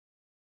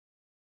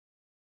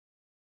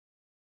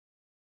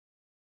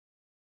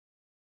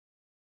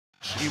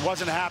He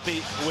wasn't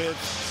happy with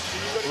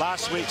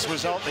last week's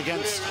result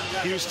against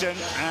Houston,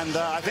 and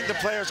I think the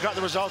players got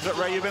the result of it.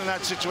 Ray, you've been in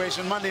that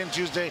situation. Monday and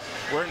Tuesday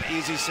weren't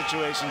easy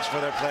situations for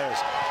their players.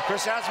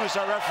 Chris Asmus,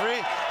 our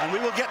referee, and we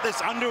will get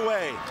this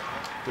underway.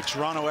 The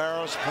Toronto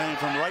Arrows playing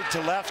from right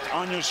to left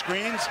on your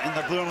screens in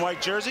the blue and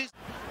white jerseys.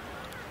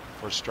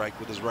 First strike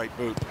with his right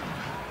boot.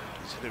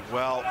 He's hit it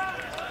well.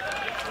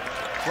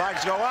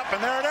 Flags go up,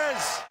 and there it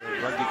is.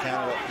 Rugby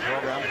Canada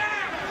program.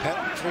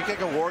 Free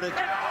kick awarded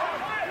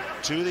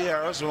to the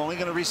Arrows. We're only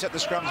going to reset the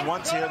scrums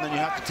once here, and then you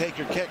have to take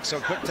your kick. So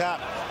quick tap.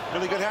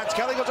 Really good hands.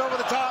 Kelly goes over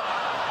the top.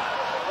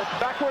 It's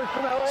backwards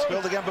from LA.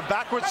 Spilled again, but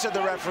backwards, said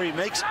the referee.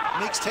 Meakes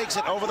takes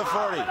it over the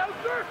 40. On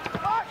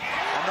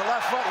the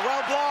left foot,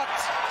 well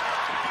blocked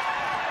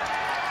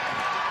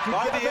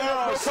by the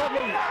Arrows.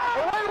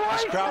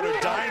 This crowd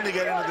are dying to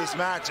get into this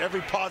match.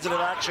 Every positive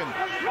action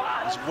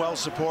is well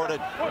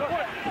supported.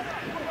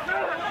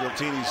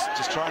 Giltinis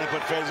just trying to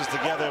put phases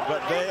together,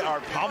 but they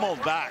are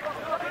pummeled back.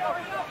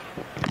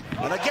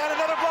 And again,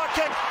 another block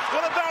kick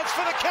with a bounce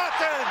for the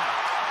captain.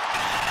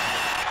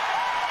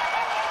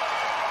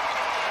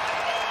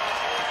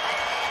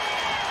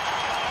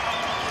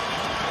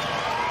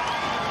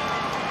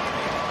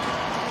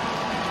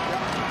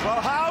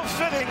 Well, how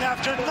fitting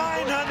after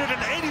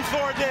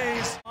 984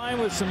 days.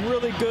 With some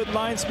really good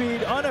line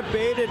speed,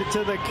 unabated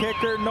to the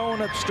kicker, no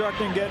one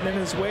obstructing, getting in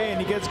his way,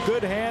 and he gets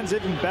good hands,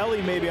 even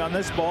belly maybe on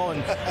this ball,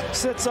 and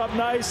sits up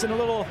nice and a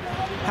little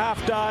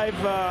half dive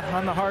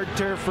on the hard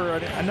turf for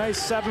a nice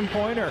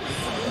 7-pointer.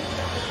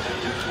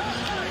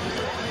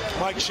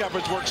 Mike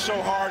Shepard's worked so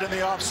hard in the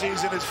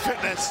offseason, his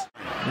fitness.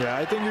 Yeah,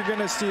 I think you're going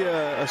to see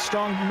a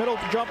strong middle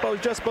jump. I was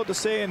just about to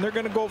say, and they're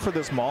going to go for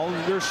this maul.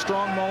 They're a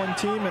strong mauling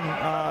team and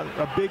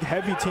a big,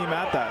 heavy team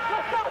at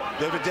that.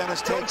 David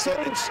Dennis takes it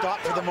and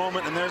stopped for the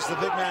moment, and there's the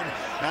big man,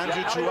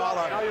 Andrew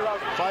Tuala,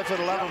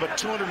 5'11", but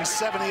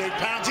 278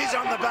 pounds. He's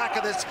on the back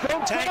of this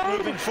tank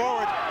moving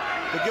forward.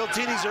 The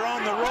Giltinis are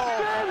on the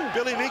roll.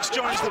 Billy Meakes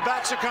joins, the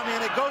backs are coming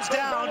in. It goes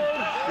down.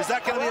 Is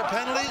that going to be a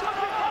penalty?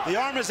 The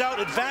arm is out,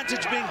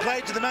 advantage being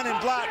played to the men in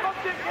black.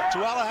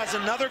 Tuala has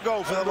another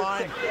go for the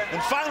line.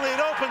 And finally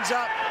it opens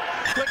up.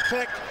 Quick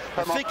pick.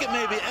 I think it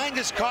may be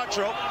Angus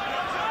Cottrell.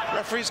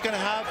 Referee's going to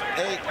have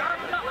a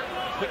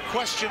quick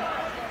question.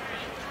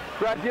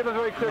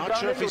 Not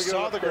sure if he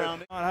saw the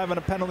ground. Not having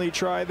a penalty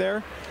try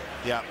there.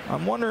 Yeah.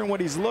 I'm wondering what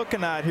he's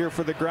looking at here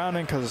for the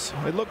grounding, because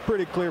it looked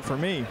pretty clear for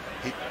me.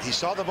 He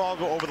saw the ball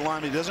go over the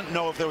line, but he doesn't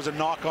know if there was a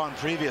knock on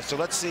previous. So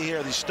let's see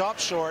here. He stopped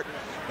short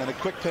and a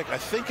quick pick. I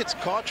think it's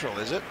Cottrell,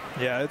 is it?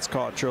 Yeah, it's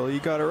Cottrell. He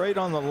got it right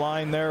on the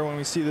line there when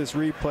we see this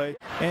replay.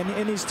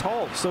 And he's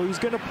tall, so he's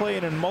going to play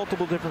it in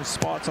multiple different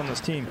spots on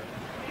this team.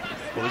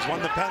 Well, he's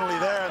won the penalty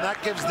there, and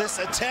that gives this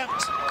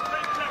attempt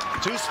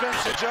to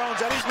Spencer Jones,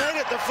 and he's made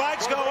it. The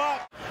flags go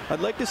up.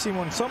 I'd like to see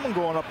when someone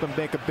going up and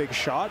make a big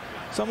shot,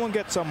 someone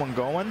get someone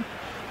going.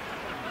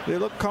 They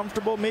look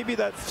comfortable. Maybe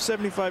that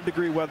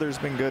 75-degree weather's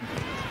been good.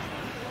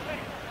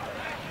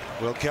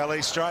 Will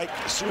Kelly strike,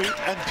 sweet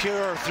and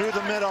pure through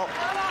the middle.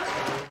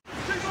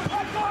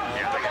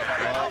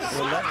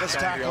 Relentless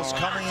tackles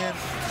coming in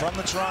from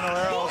the Toronto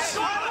Arrows.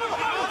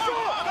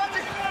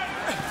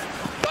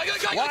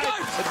 Wide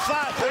and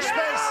flat, there's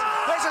space,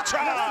 there's a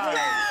try.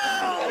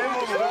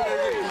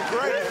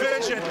 Great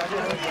vision,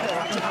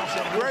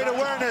 great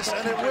awareness,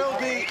 and it will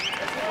be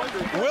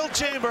Will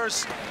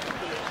Chambers.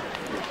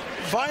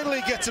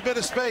 Finally gets a bit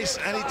of space,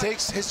 and he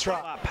takes his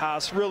try.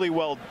 Pass, really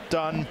well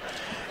done.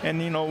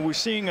 And, you know, we're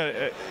seeing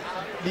the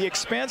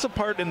expansive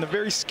part and the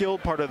very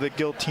skilled part of the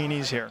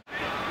Giltinis here.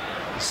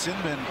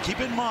 Sinman, keep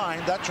in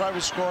mind that try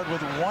was scored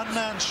with one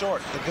man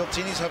short. The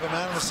Giltinis have a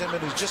man in the Sinman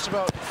who's just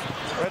about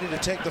ready to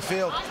take the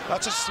field.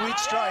 That's a sweet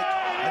strike,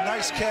 a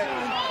nice kick,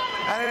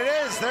 and it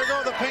is. There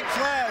go the pink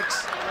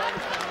flags.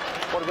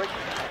 What a great.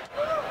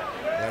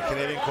 Yeah,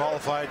 Canadian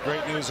qualified.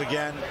 Great news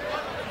again.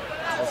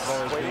 All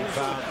players being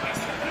found.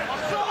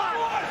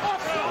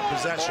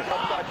 Possession.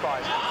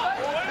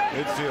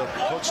 Midfield.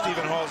 Coach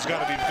Stephen Hall's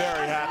got to be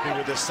very happy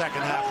with this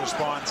second half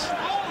response.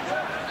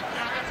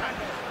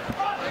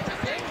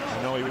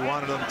 I know he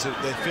wanted them to,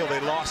 they feel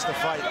they lost the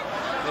fight.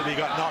 Maybe he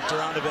got knocked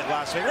around a bit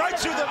last week. Right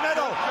through the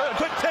middle.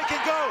 Quick pick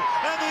and go.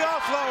 And the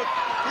offload.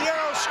 The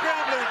Arrows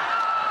scrambling.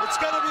 It's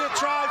going to be a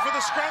try for the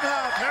scrum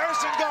half.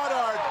 Harrison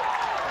Goddard.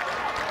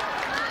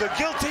 The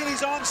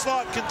Giltinis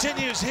onslaught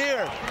continues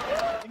here.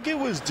 I think it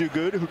was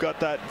Duguid who got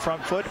that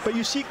front foot, but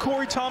you see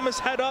Corey Thomas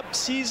head up,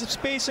 sees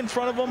space in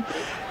front of him,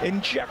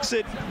 injects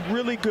it,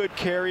 really good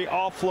carry,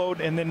 offload,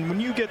 and then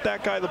when you get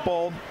that guy the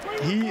ball,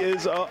 he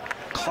is a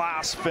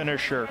class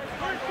finisher.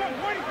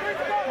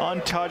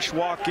 Untouched,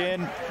 walk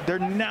in. They're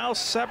now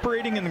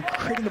separating and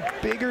creating a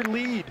bigger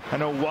lead. I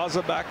know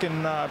Waza back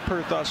in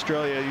Perth,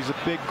 Australia. He's a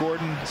big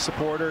Gordon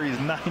supporter. He's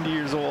 90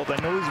 years old. I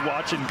know he's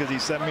watching because he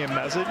sent me a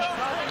message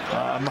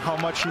how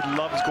much he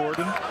loves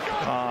Gordon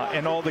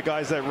and all the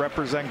guys that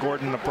represent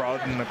Gordon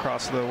abroad and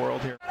across the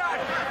world here.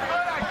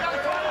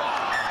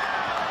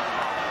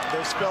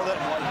 They spilled it.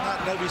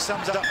 That maybe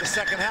sums up the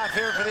second half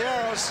here for the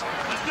Arrows.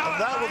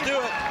 And that will do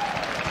it.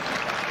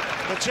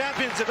 The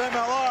champions of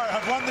MLR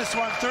have won this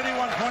one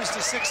 31 points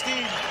to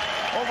 16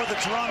 over the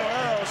Toronto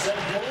Arrows.